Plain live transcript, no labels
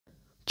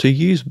To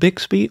use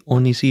Bixby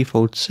on the Z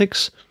Fold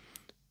 6,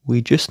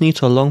 we just need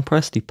to long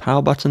press the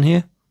power button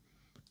here,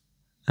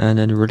 and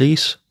then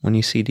release when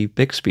you see the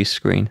Bixby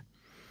screen.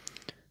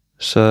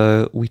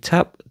 So we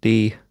tap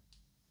the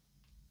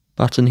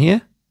button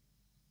here,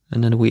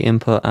 and then we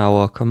input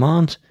our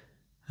command,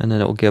 and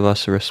then it will give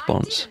us a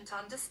response.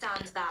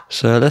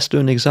 So let's do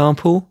an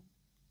example.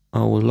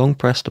 I will long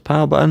press the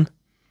power button,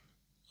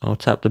 I'll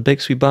tap the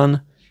Bixby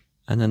button,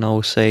 and then I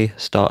will say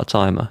start a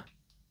timer.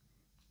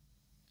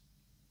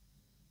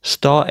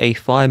 Start a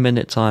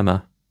 5-minute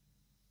timer.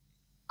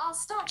 I'll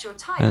start your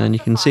timer. And then you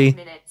can see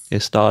it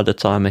started the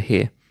timer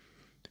here.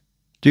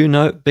 Do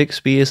note,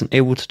 Bixby isn't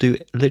able to do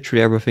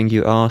literally everything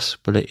you ask,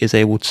 but it is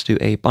able to do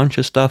a bunch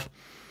of stuff.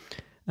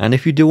 And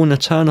if you do want to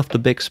turn off the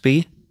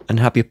Bixby and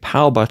have your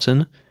power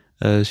button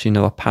as, you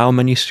know, a power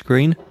menu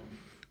screen,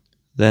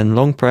 then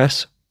long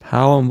press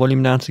power and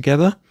volume down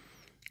together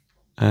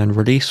and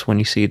release when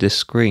you see this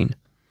screen.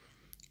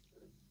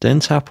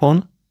 Then tap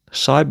on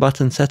side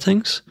button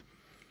settings,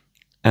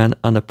 and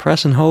under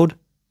press and hold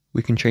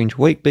we can change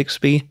wake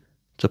Bixby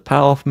to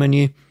power off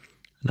menu, and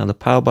now the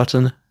power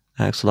button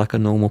acts like a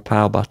normal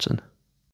power button.